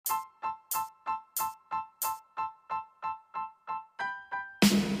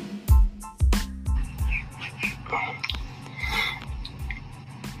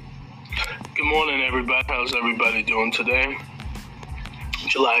morning, everybody. How's everybody doing today?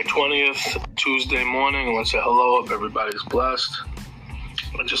 July 20th, Tuesday morning. I want to say hello. Hope everybody's blessed.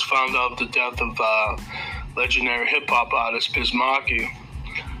 I just found out the death of legendary hip-hop artist Biz Markie.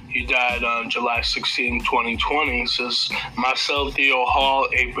 He died on July 16, 2020. It says Marcel Theo Hall,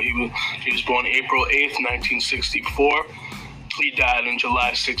 he was born April 8th, 1964. He died on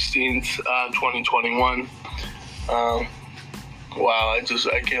July 16th, 2021. Wow, I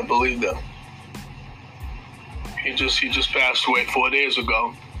can't believe that. He just passed away 4 days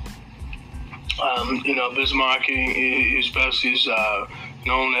ago. Biz Markie, he's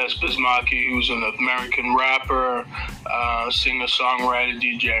known as Biz Markie. He was an American rapper, singer, songwriter,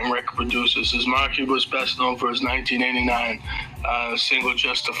 DJ, and record producer. Biz Markie was best known for his 1989 single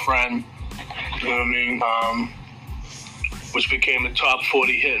 "Just a Friend," you know what I mean? Which became a top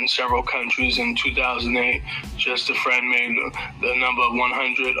 40 hit in several countries in 2008. Just a Friend made the number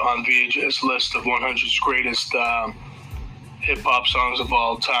 100 on VHS list of 100's greatest hip-hop songs of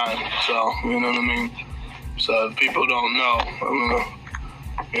all time. So, you know what I mean? So if people don't know,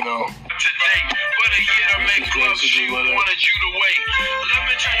 Today, but a year to make love, she wanted you to wait. Let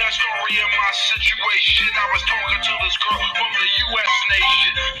me tell you a story of my situation. I was talking to this girl from the U.S.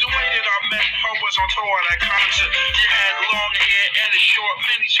 nation. The way that I met her was on tour at a concert. She had long hair and a short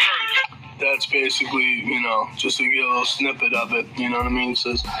miniskirt. That's basically, just to get a little snippet of it, you know what I mean? It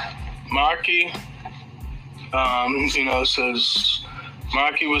says, Markie, it says,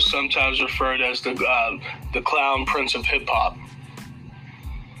 Markie was sometimes referred as the clown prince of hip-hop.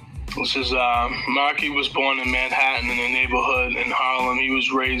 This is Markie was born in Manhattan in a neighborhood in Harlem. He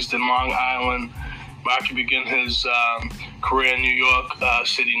was raised in Long Island. Markie began his career in New York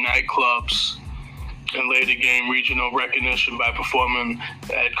City nightclubs and later gained regional recognition by performing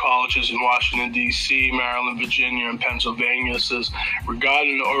at colleges in Washington, D.C., Maryland, Virginia, and Pennsylvania. It says,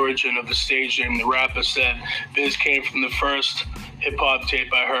 regarding the origin of the stage name, the rapper said, Biz came from the first hip-hop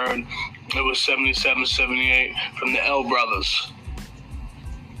tape I heard. It was 77, 78 from the L Brothers.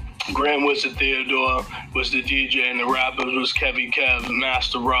 Grand Wizard Theodore was the DJ, and the rappers was Kevy Kev,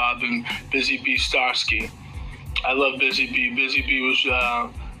 Master Rob, and Busy B Starsky. I love Busy B. Busy B was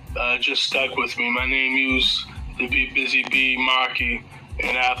just stuck with me. My name used to be Busy B Markie,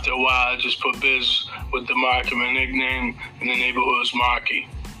 and after a while I just put Biz with the Markie. My nickname in the neighborhood was Markie.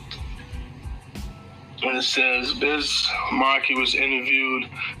 And it says, Biz Markie was interviewed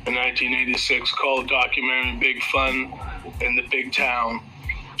in 1986, called documentary Big Fun in the Big Town.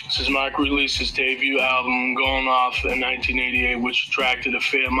 This is Markie released his debut album, Going Off, in 1988, which attracted a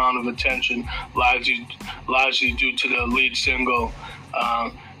fair amount of attention, largely due to the lead single,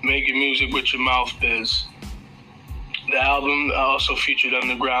 Making Music with Your Mouth, Biz. The album also featured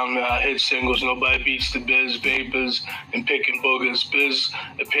underground hit singles, Nobody Beats the Biz, Vapors, and Pickin' Boogers. Biz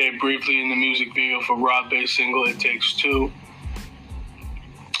appeared briefly in the music video for Rob Bay's single, It Takes Two.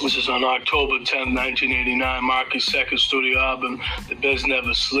 This is on October 10, 1989. Markie's second studio album, The Biz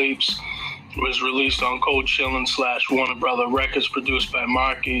Never Sleeps, was released on Cold Chillin' / Warner Brother Records, produced by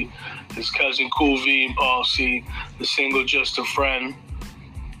Markie, his cousin Cool V, and Paul C. The single Just a Friend,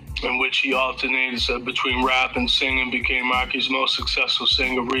 in which he alternated between rap and singing, became Markie's most successful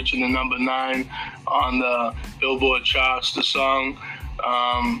single, reaching the number 9 on the Billboard charts. The song,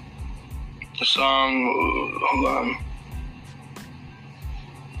 hold on.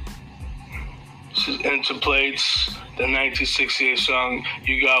 This interplates the 1968 song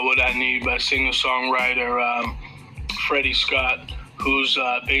You Got What I Need by singer-songwriter Freddie Scott, whose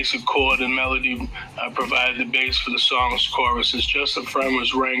basic chord and melody provided the bass for the song's choruses. Just a Friend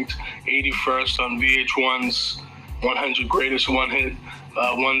was ranked 81st on VH1's 100 Greatest One-Hit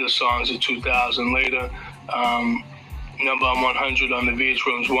Wonder Songs in 2000. Later, number 100 on the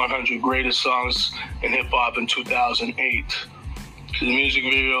VH1's 100 Greatest Songs in Hip-Hop in 2008. The music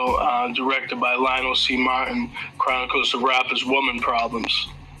video, directed by Lionel C. Martin, chronicles the rapper's woman problems.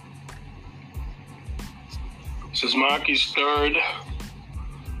 This is Markie's third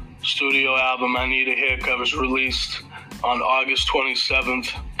studio album, I Need a Haircut, was released on August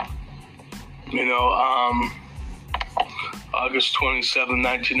 27th. August 27,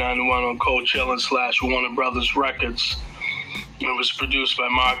 1991 on Cold Chillin' / Warner Brothers Records. It was produced by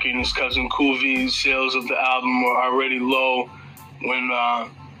Markie and his cousin Cool V. Sales of the album were already low when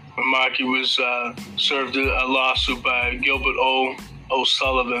Markie was served a lawsuit by Gilbert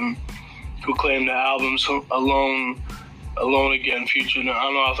O'Sullivan, who claimed the album's Alone Again featured an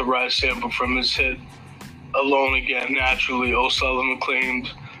unauthorized sample from his hit Alone Again. Naturally, O'Sullivan claimed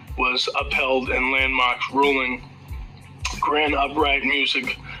was upheld in Landmark's ruling. Grand Upright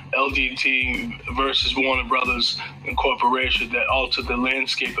Music LDT versus Warner Brothers Incorporation that altered the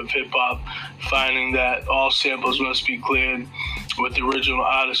landscape of hip-hop, finding that all samples must be cleared with the original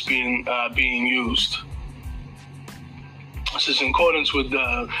artist being used. This is in accordance with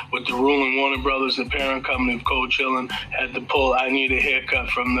the ruling. Warner Brothers, the parent company of Cold Chillin', had to pull "I Need a Haircut"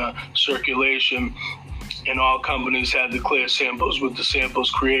 from the circulation, and all companies had to clear samples with the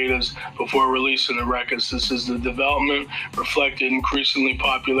samples creators before releasing the records. This is the development reflected increasingly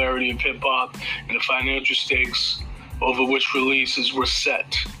popularity of hip-hop and the financial stakes over which releases were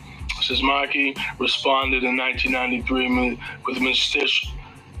set. This is Marky responded in 1993 with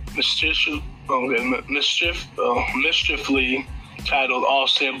mischiefly titled "All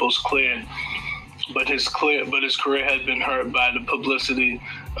Samples Cleared," but his career had been hurt by the publicity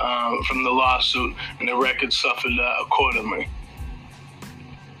from the lawsuit, and the record suffered accordingly.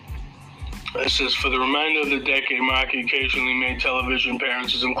 It says, for the remainder of the decade, Marky occasionally made television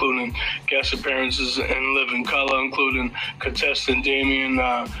appearances, including guest appearances in Living Color, including contestant Damien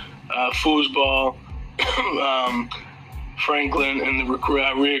Foosball, Franklin, and the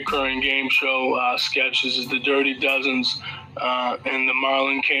reoccurring game show sketches, The Dirty Dozens, and the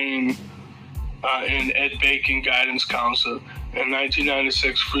Marlon Kane and Ed Bacon Guidance Counselor. In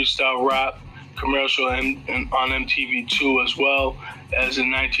 1996, freestyle rap commercial on MTV2, as well as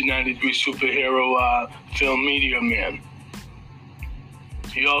in 1993 superhero film Meteor Man.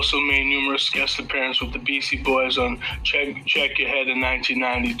 He also made numerous guest appearances with the Beastie Boys on Check Your Head in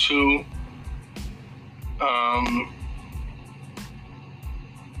 1992.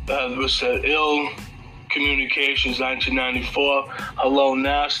 Was Ill Communications 1994, Hello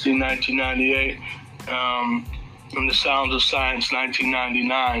Nasty 1998, and The Sounds of Science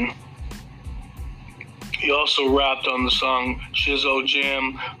 1999. He also rapped on the song Shizzo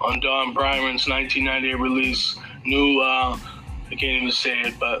Jam on Don Bryant's 1998 release, I can't even say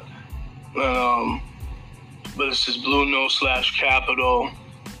it, but this is Blue Note / Capital,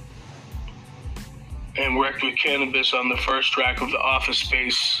 and worked with Cannabis on the first track of the Office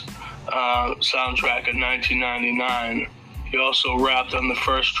Space soundtrack in 1999. He also rapped on the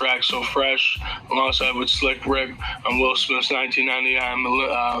first track, So Fresh, alongside with Slick Rick on Will Smith's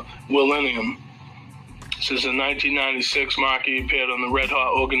 1999 Millennium. Since in 1996, Marky appeared on the Red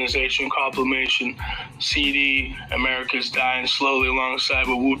Hot Organization compilation CD, America's Dying Slowly, alongside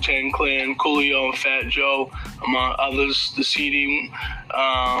with Wu-Tang Clan, Coolio, and Fat Joe, among others. The CD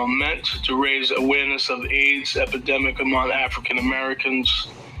meant to raise awareness of AIDS epidemic among African Americans.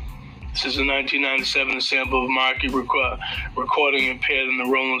 This is a 1997 sample of Marky recording appeared in the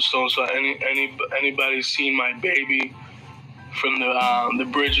Rolling Stones. So anybody seen my baby? From the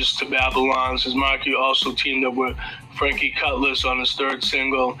Bridges to Babylon. Says Marky also teamed up with Frankie Cutlass on his third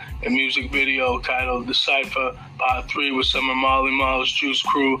single and music video titled The Cypher Part 3 with some of Marley Marl's Juice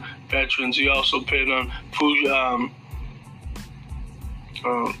Crew veterans. He also appeared on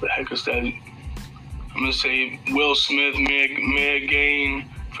the heck is that? I'm gonna say Will Smith, Mayor Gain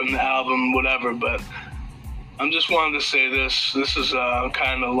from the album, whatever, but I'm just wanted to say this. This is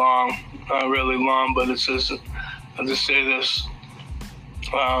kind of long, not really long, but it says, I'll just say this.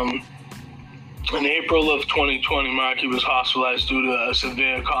 In April of 2020, Marky was hospitalized due to a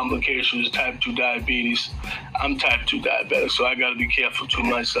severe complication of type 2 diabetes. I'm type 2 diabetic, so I got to be careful too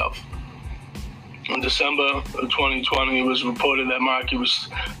myself. In December of 2020, it was reported that Marky was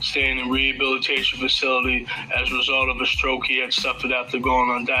staying in a rehabilitation facility as a result of a stroke he had suffered after going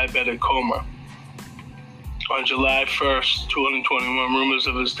on diabetic coma. On July 1st, 2021, rumors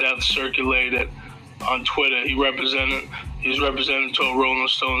of his death circulated on Twitter. He's represented to a Rolling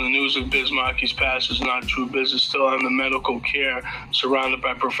Stone. The news of Biz Marky's past is not true. Biz is still under medical care, surrounded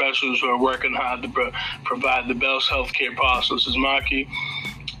by professionals who are working hard to provide the best health care possible. This is Marky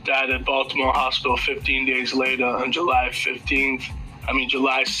died at Baltimore Hospital 15 days later on July 16th.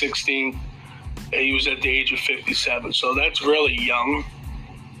 He was at the age of 57. So that's really young.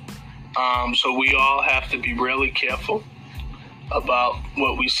 So we all have to be really careful about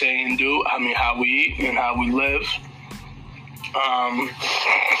what we say and do. How we eat and how we live.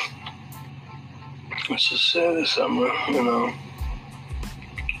 Let's just say this somewhere, It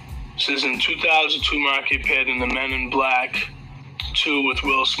says in 2002, Marky appeared in the Men in Black 2 with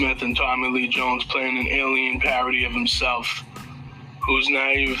Will Smith and Tommy Lee Jones playing an alien parody of himself, whose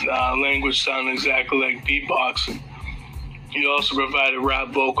naive language sounded exactly like beatboxing. He also provided rap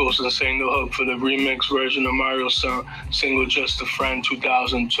vocals and sang the hook for the remix version of Mario's single Just a Friend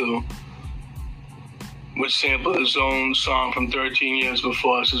 2002, which sampled his own song from 13 years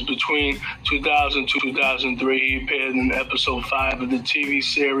before. It says between 2000 to 2003, he appeared in episode 5 of the TV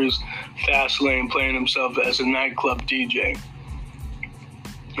series Fast Lane, playing himself as a nightclub DJ.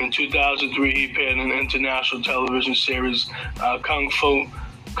 In 2003, he appeared in an international television series, Kung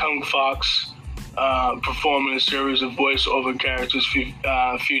Fox, performing a series of voice-over characters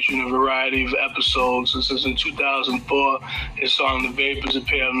featuring a variety of episodes. And since in 2004, his song "The Vapors"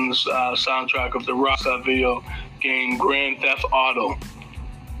 appeared on the soundtrack of the Rockstar video game Grand Theft Auto,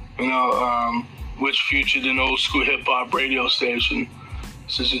 which featured an old-school hip-hop radio station.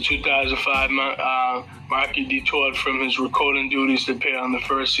 Since in 2005, Marky detoured from his recording duties to appear on the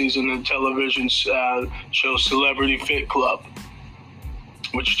first season of the television show Celebrity Fit Club,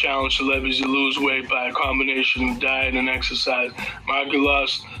 which challenged celebrities to lose weight by a combination of diet and exercise. Marky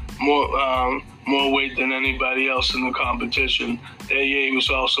lost more weight than anybody else in the competition. That year, he was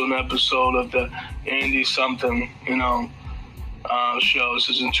also an episode of the Andy Something, show. This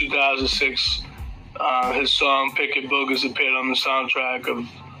is in 2006. His song "Picket Boogers" appeared on the soundtrack of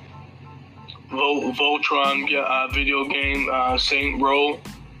Voltron video game Saint Row.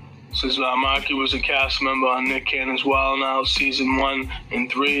 Since Marky was a cast member on Nick Cannon's Wild 'N Out season 1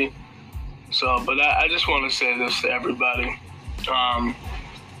 and 3. But I just want to say this to everybody.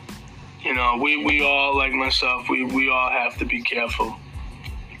 We all, like myself, we all have to be careful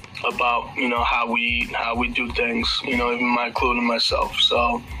about, how we eat, how we do things, even including myself.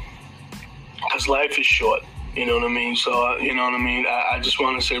 So, because life is short, you know what I mean? So, I just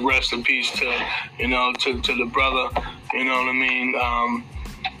want to say rest in peace to the brother, you know what I mean?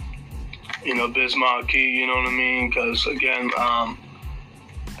 Biz Markie, you know what I mean? Because, again,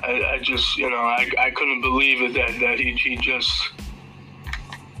 I just, I couldn't believe it that he just,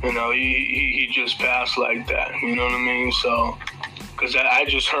 he just passed like that, you know what I mean? So, because I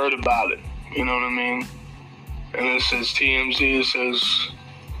just heard about it, you know what I mean? And it says TMZ, it says,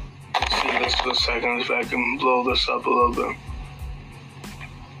 let's see this for a second if I can blow this up a little bit.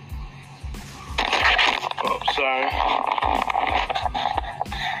 Oh, sorry.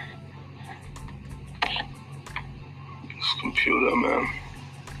 This computer, man.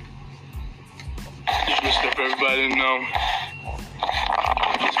 Just if everybody didn't know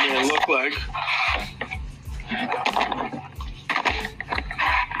what this man look like.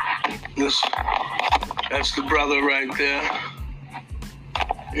 That's the brother right there.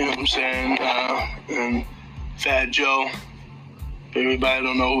 You know what I'm saying? And Fat Joe. If everybody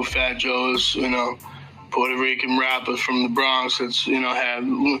don't know who Fat Joe is, Puerto Rican rapper from the Bronx that's, had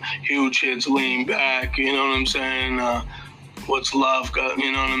huge hits, Lean Back, you know what I'm saying? What's Love got,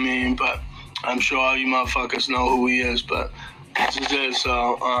 you know what I mean? But I'm sure all you motherfuckers know who he is, but this is it.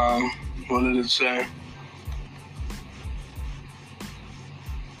 So, what did it say?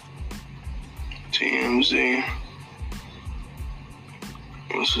 TMZ.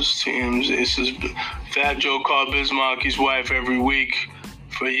 This is TMZ. This is Fat Joe called Biz Markie's wife every week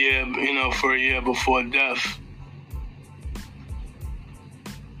for a year, for a year before death.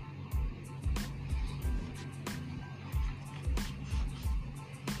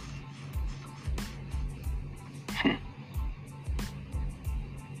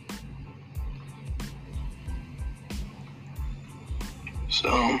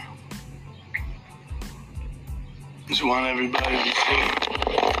 So, just want everybody to see,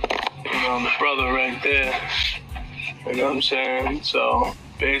 the brother right there. You know what I'm saying? So,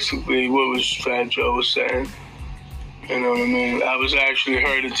 basically, what was Fat Joe was saying, you know what I mean? I was actually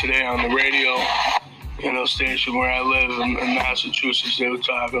heard it today on the radio, station where I live in Massachusetts. They were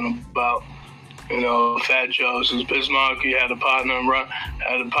talking about, Fat Joe. Since Biz Markie had a partner in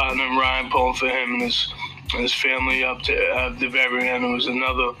Ryan pulling for him and his family up to the very end. It was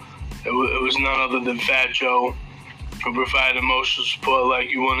none other than Fat Joe, who provided emotional support like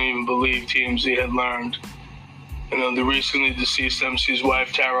you wouldn't even believe TMZ had learned. The recently deceased MC's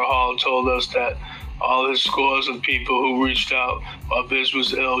wife, Tara Hall, told us that all his scores of people who reached out while Biz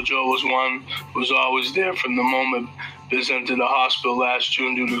was ill, Joe was one who was alwaalways there from the moment Biz entered the hospital last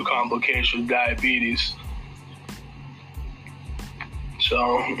June due to complications of diabetes.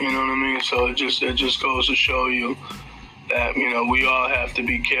 So, you know what I mean? So it just goes to show you that, we all have to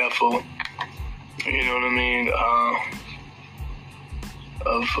be careful, you know what I mean,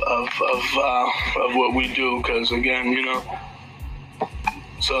 of what we do, because again,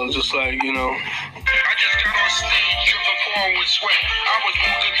 so just like, I just got on stage, dripping pouring with sweat. I was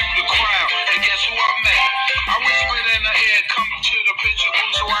walking through the crowd, and guess who I met? I whispered in her ear, come to the picture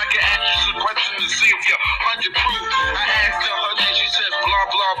booth so I can ask you some questions to see if you're 100 proof. I asked her name, she said blah,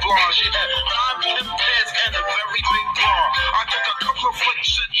 blah, blah. She had 5 pairs and a very big bra. I took a couple of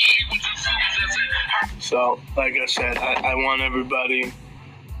flicks and she was enthused. So, like I said, I want everybody,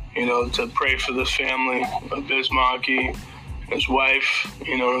 to pray for the family of Biz Markie, his wife,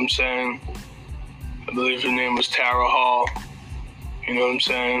 you know what I'm saying? I believe her name was Tara Hall. You know what I'm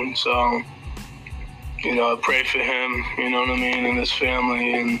saying? So, you know, I pray for him, you know what I mean, and his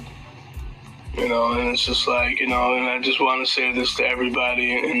family, and, you know, and it's just like, you know, and I just want to say this to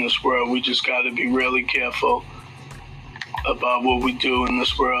everybody in this world. We just got to be really careful about what we do in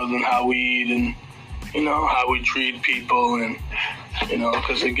this world and how we eat and, you know, how we treat people. And, you know,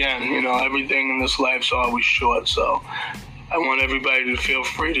 because again, you know, everything in this life's always short. So I want everybody to feel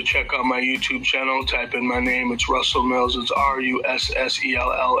free to check out my YouTube channel. Type in my name. It's Russell Mills. It's RUSSELLMILLS.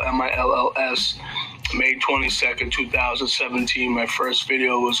 May 22nd, 2017. My first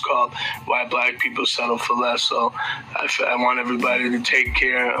video was called Why Black People Settle for Less. So I want everybody to take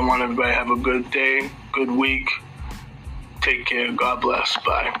care. I want everybody to have a good day, good week. Take care. God bless.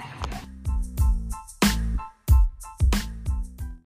 Bye.